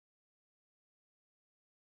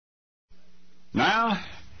Now,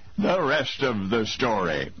 the rest of the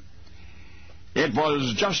story. It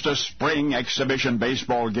was just a spring exhibition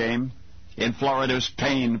baseball game in Florida's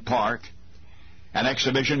Payne Park, an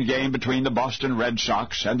exhibition game between the Boston Red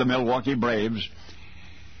Sox and the Milwaukee Braves.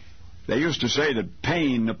 They used to say that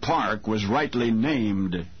Payne Park was rightly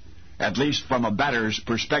named, at least from a batter's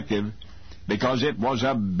perspective, because it was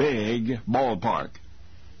a big ballpark,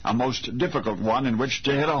 a most difficult one in which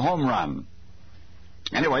to hit a home run.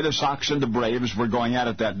 Anyway, the Sox and the Braves were going at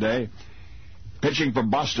it that day. Pitching for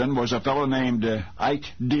Boston was a fellow named Ike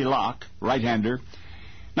DeLocke, right-hander.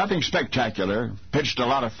 Nothing spectacular, pitched a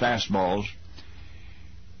lot of fastballs.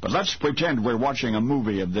 But let's pretend we're watching a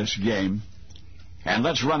movie of this game, and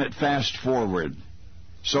let's run it fast forward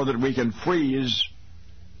so that we can freeze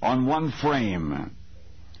on one frame.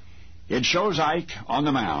 It shows Ike on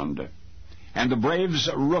the mound, and the Braves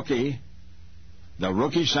rookie, the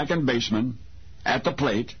rookie second baseman, at the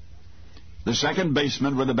plate. The second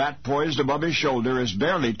baseman with the bat poised above his shoulder is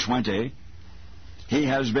barely 20. He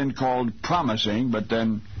has been called promising, but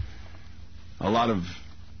then a lot of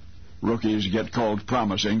rookies get called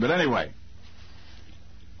promising. But anyway,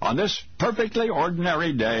 on this perfectly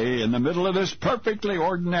ordinary day, in the middle of this perfectly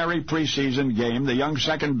ordinary preseason game, the young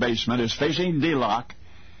second baseman is facing DeLocke,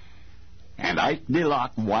 and Ike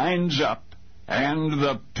DeLocke winds up, and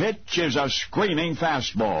the pitch is a screaming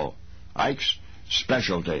fastball, Ike's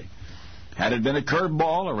specialty. Had it been a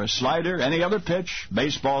curveball or a slider, any other pitch,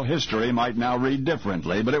 baseball history might now read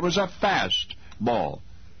differently, but it was a fast ball.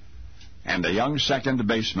 And the young second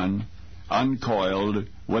baseman uncoiled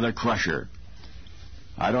with a crusher.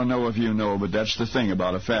 I don't know if you know, but that's the thing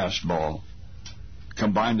about a fastball.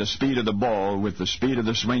 Combine the speed of the ball with the speed of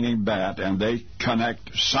the swinging bat, and they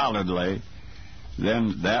connect solidly,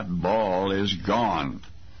 then that ball is gone.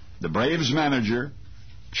 The Braves manager,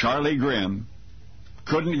 Charlie Grimm,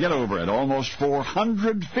 couldn't get over it, almost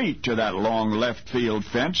 400 feet to that long left field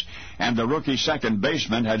fence, and the rookie second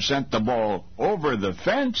baseman had sent the ball over the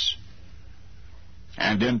fence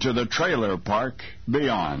and into the trailer park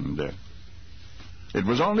beyond. It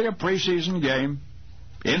was only a preseason game,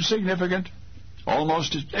 insignificant,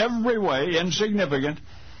 almost every way insignificant,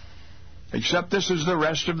 except this is the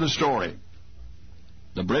rest of the story.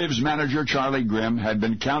 The Braves manager, Charlie Grimm, had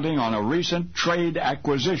been counting on a recent trade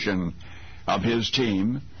acquisition of his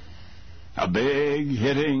team, a big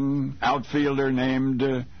hitting outfielder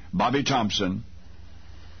named Bobby Thompson.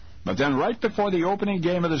 But then right before the opening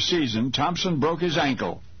game of the season, Thompson broke his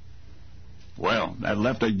ankle. Well, that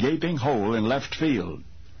left a gaping hole in left field.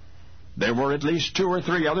 There were at least 2 or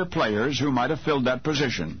 3 other players who might have filled that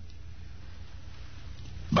position.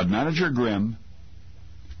 But manager Grimm,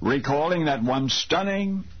 recalling that one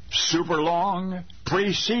stunning, super long,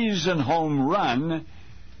 preseason home run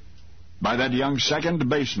by that young second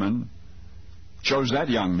baseman, chose that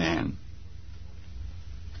young man.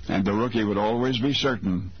 And the rookie would always be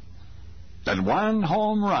certain that one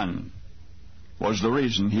home run was the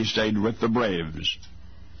reason he stayed with the Braves.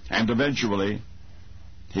 And eventually,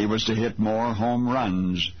 he was to hit more home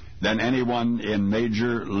runs than anyone in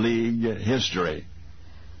Major League history.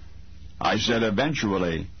 I said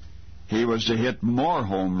eventually, he was to hit more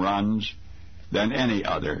home runs than any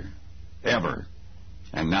other, ever.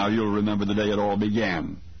 And now you'll remember the day it all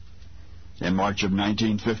began, in March of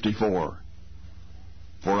 1954,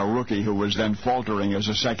 for a rookie who was then faltering as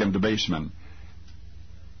a second baseman,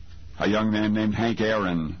 a young man named Hank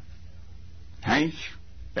Aaron. Hank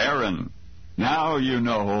Aaron. Now you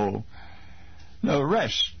know the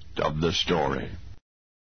rest of the story.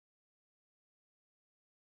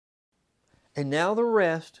 And now the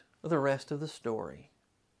rest of the story.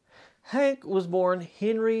 Hank was born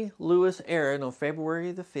Henry Louis Aaron on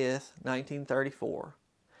February the 5th, 1934.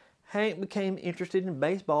 Hank became interested in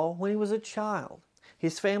baseball when he was a child.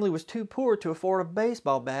 His family was too poor to afford a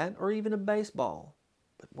baseball bat or even a baseball.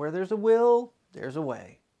 But where there's a will, there's a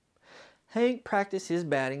way. Hank practiced his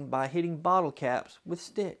batting by hitting bottle caps with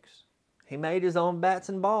sticks. He made his own bats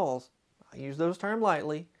and balls, I use those terms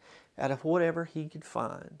lightly, out of whatever he could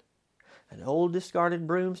find. An old discarded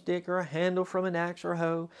broomstick or a handle from an axe or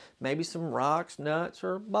hoe, maybe some rocks, nuts,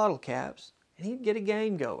 or bottle caps, and he'd get a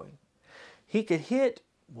game going. He could hit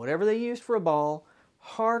whatever they used for a ball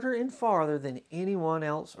harder and farther than anyone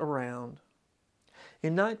else around.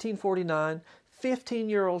 In 1949,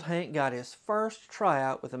 15-year-old Hank got his first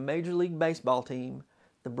tryout with a Major League Baseball team,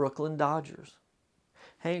 the Brooklyn Dodgers.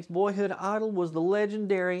 Hank's boyhood idol was the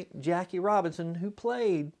legendary Jackie Robinson, who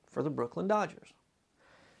played for the Brooklyn Dodgers.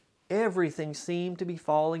 Everything seemed to be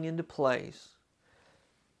falling into place.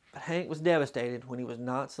 But Hank was devastated when he was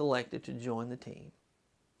not selected to join the team.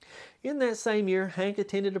 In that same year, Hank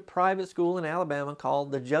attended a private school in Alabama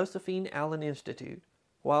called the Josephine Allen Institute.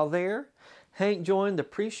 While there, Hank joined the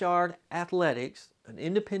Pritchard Athletics, an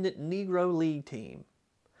independent Negro League team.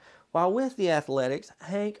 While with the Athletics,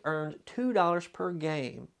 Hank earned $2 per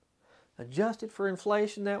game. Adjusted for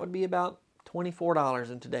inflation, that would be about $24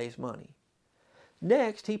 in today's money.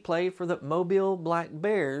 Next, he played for the Mobile Black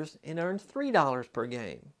Bears and earned $3 per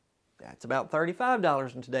game. That's about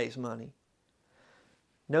 $35 in today's money.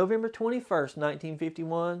 November 21st,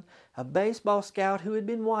 1951, a baseball scout who had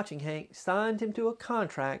been watching Hank signed him to a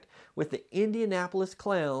contract with the Indianapolis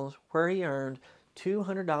Clowns, where he earned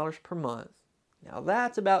 $200 per month. Now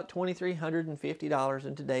that's about $2,350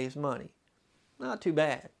 in today's money. Not too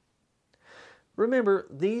bad. Remember,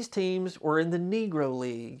 these teams were in the Negro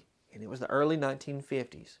League, and it was the early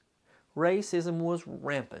 1950s. Racism was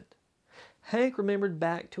rampant. Hank remembered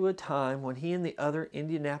back to a time when he and the other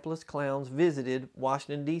Indianapolis Clowns visited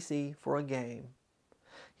Washington, D.C. for a game.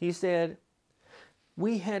 He said,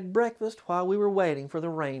 "We had breakfast while we were waiting for the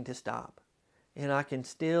rain to stop, and I can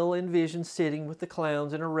still envision sitting with the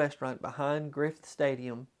Clowns in a restaurant behind Griffith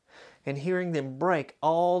Stadium and hearing them break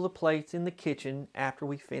all the plates in the kitchen after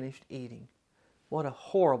we finished eating. What a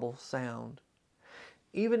horrible sound.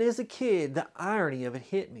 Even as a kid, the irony of it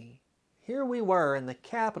hit me. Here we were in the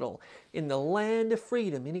capital, in the land of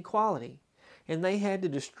freedom and equality, and they had to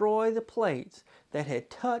destroy the plates that had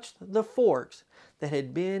touched the forks that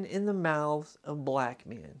had been in the mouths of black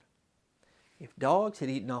men. If dogs had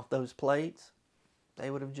eaten off those plates,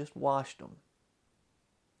 they would have just washed them."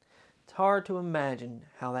 It's hard to imagine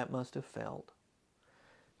how that must have felt.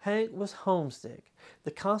 Hank was homesick.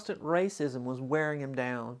 The constant racism was wearing him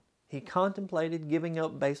down. He contemplated giving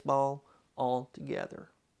up baseball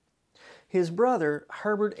altogether. His brother,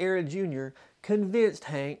 Herbert Aaron Jr., convinced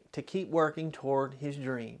Hank to keep working toward his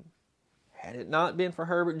dream. Had it not been for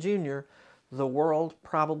Herbert Jr., the world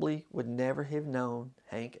probably would never have known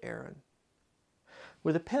Hank Aaron.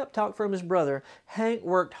 With a pep talk from his brother, Hank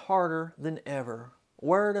worked harder than ever.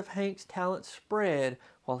 Word of Hank's talent spread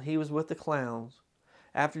while he was with the Clowns.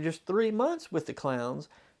 After just 3 months with the Clowns,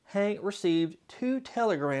 Hank received 2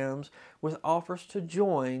 telegrams with offers to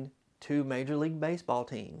join 2 Major League Baseball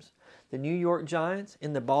teams, the New York Giants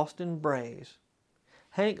and the Boston Braves.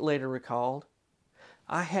 Hank later recalled,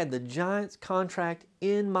 "I had the Giants contract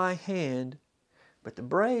in my hand, but the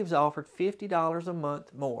Braves offered $50 a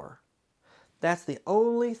month more. That's the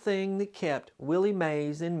only thing that kept Willie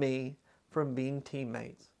Mays and me from being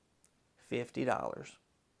teammates. $50.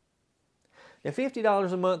 Now,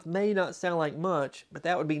 $50 a month may not sound like much, but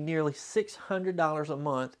that would be nearly $600 a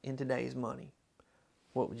month in today's money.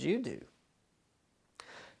 What would you do?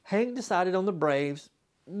 Hank decided on the Braves,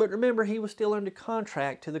 but remember, he was still under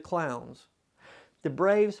contract to the Clowns. The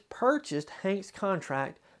Braves purchased Hank's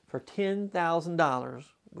contract for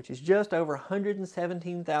 $10,000, which is just over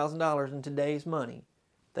 $117,000 in today's money.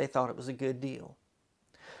 They thought it was a good deal.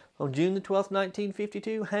 On June the 12th,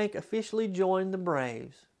 1952, Hank officially joined the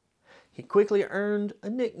Braves. He quickly earned a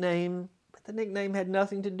nickname, but the nickname had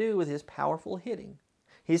nothing to do with his powerful hitting.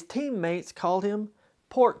 His teammates called him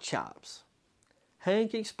Pork Chops.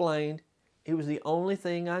 Hank explained, "It was the only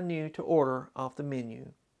thing I knew to order off the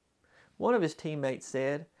menu." One of his teammates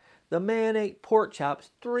said, "The man ate pork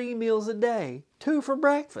chops 3 meals a day, 2 for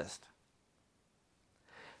breakfast."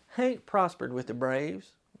 Hank prospered with the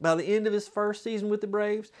Braves. By the end of his first season with the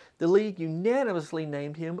Braves, the league unanimously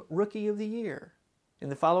named him Rookie of the Year. In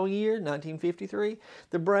the following year, 1953,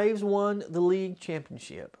 the Braves won the league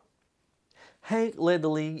championship. Hank led the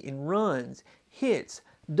league in runs, hits,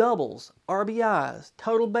 doubles, RBIs,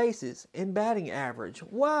 total bases, and batting average.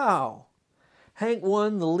 Wow! Hank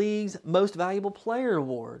won the league's Most Valuable Player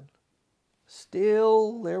award.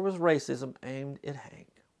 Still, there was racism aimed at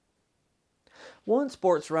Hank. One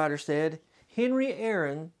sports writer said, Henry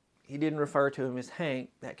Aaron, he didn't refer to him as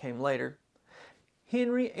Hank, that came later,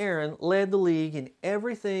 Henry Aaron led the league in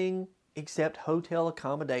everything except hotel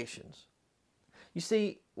accommodations. You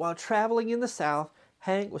see, while traveling in the South,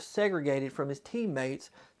 Hank was segregated from his teammates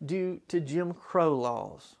due to Jim Crow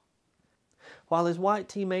laws. While his white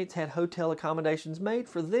teammates had hotel accommodations made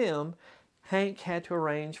for them, Hank had to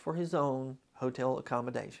arrange for his own hotel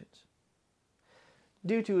accommodations.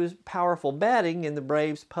 Due to his powerful batting and the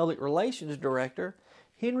Braves' public relations director,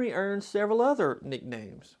 Henry earned several other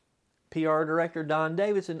nicknames. PR director Don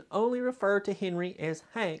Davidson only referred to Henry as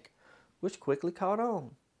Hank, which quickly caught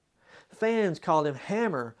on. Fans called him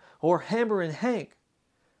Hammer or Hammerin' Hank.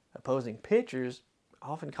 Opposing pitchers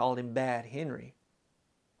often called him Bad Henry.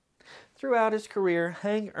 Throughout his career,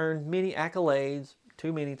 Hank earned many accolades,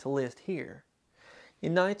 too many to list here.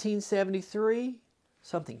 In 1973,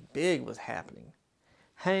 Something big was happening.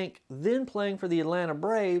 Hank, then playing for the Atlanta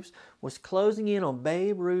Braves, was closing in on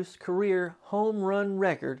Babe Ruth's career home run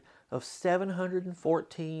record of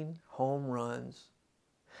 714 home runs.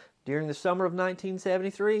 During the summer of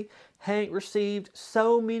 1973, Hank received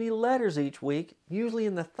so many letters each week, usually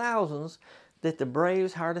in the thousands, that the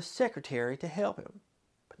Braves hired a secretary to help him.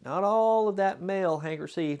 But not all of that mail Hank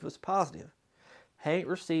received was positive. Hank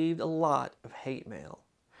received a lot of hate mail.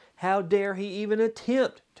 How dare he even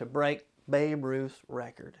attempt to break Babe Ruth's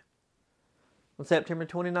record? On September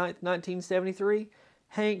 29, 1973,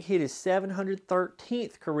 Hank hit his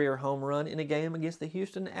 713th career home run in a game against the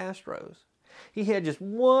Houston Astros. He had just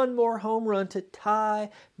one more home run to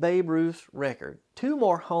tie Babe Ruth's record, 2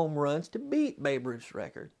 more home runs to beat Babe Ruth's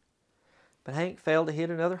record. But Hank failed to hit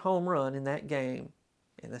another home run in that game,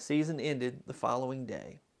 and the season ended the following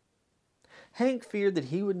day. Hank feared that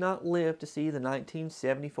he would not live to see the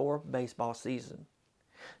 1974 baseball season.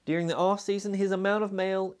 During the off-season, his amount of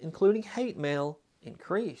mail, including hate mail,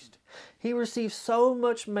 increased. He received so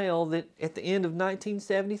much mail that at the end of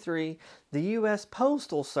 1973, the U.S.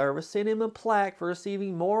 Postal Service sent him a plaque for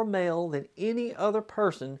receiving more mail than any other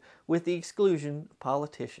person, with the exclusion of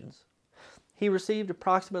politicians. He received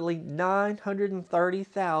approximately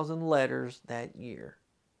 930,000 letters that year.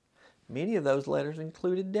 Many of those letters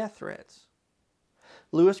included death threats.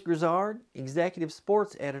 Louis Grizzard, executive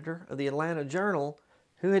sports editor of the Atlanta Journal,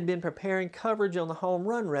 who had been preparing coverage on the home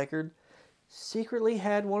run record, secretly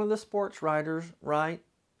had one of the sports writers write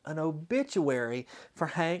an obituary for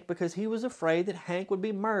Hank because he was afraid that Hank would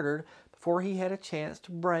be murdered before he had a chance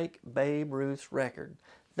to break Babe Ruth's record.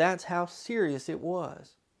 That's how serious it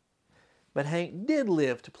was. But Hank did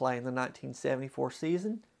live to play in the 1974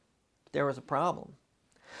 season. But there was a problem.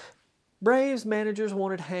 Braves managers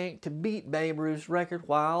wanted Hank to beat Babe Ruth's record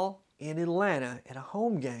while in Atlanta at a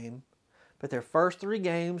home game, but their first 3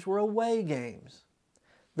 games were away games.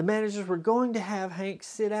 The managers were going to have Hank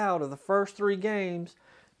sit out of the first 3 games,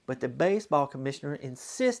 but the baseball commissioner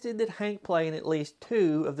insisted that Hank play in at least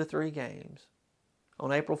 2 of the 3 games.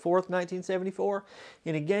 On April 4th, 1974,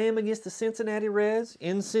 in a game against the Cincinnati Reds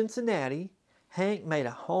in Cincinnati, Hank made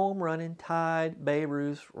a home run and tied Babe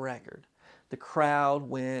Ruth's record. The crowd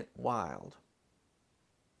went wild.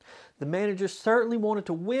 The managers certainly wanted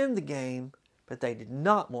to win the game, but they did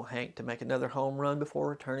not want Hank to make another home run before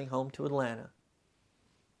returning home to Atlanta.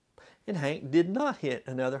 And Hank did not hit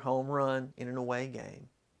another home run in an away game.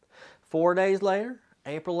 4 days later,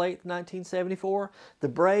 April 8, 1974, the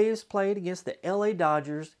Braves played against the LA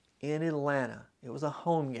Dodgers in Atlanta. It was a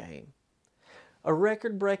home game. A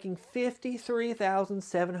record-breaking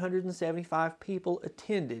 53,775 people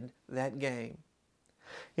attended that game.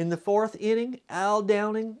 In the 4th inning, Al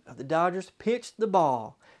Downing of the Dodgers pitched the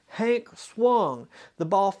ball. Hank swung. The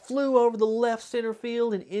ball flew over the left center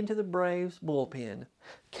field and into the Braves' bullpen.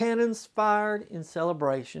 Cannons fired in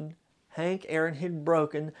celebration. Hank Aaron had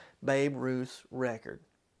broken Babe Ruth's record.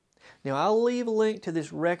 Now, I'll leave a link to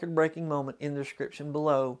this record-breaking moment in the description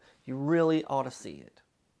below. You really ought to see it.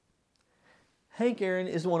 Hank Aaron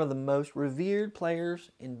is one of the most revered players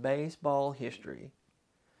in baseball history.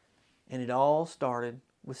 And it all started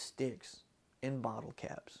with sticks and bottle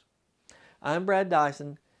caps. I'm Brad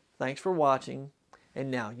Dison. Thanks for watching. And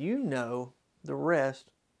now you know the rest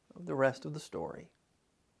of the story.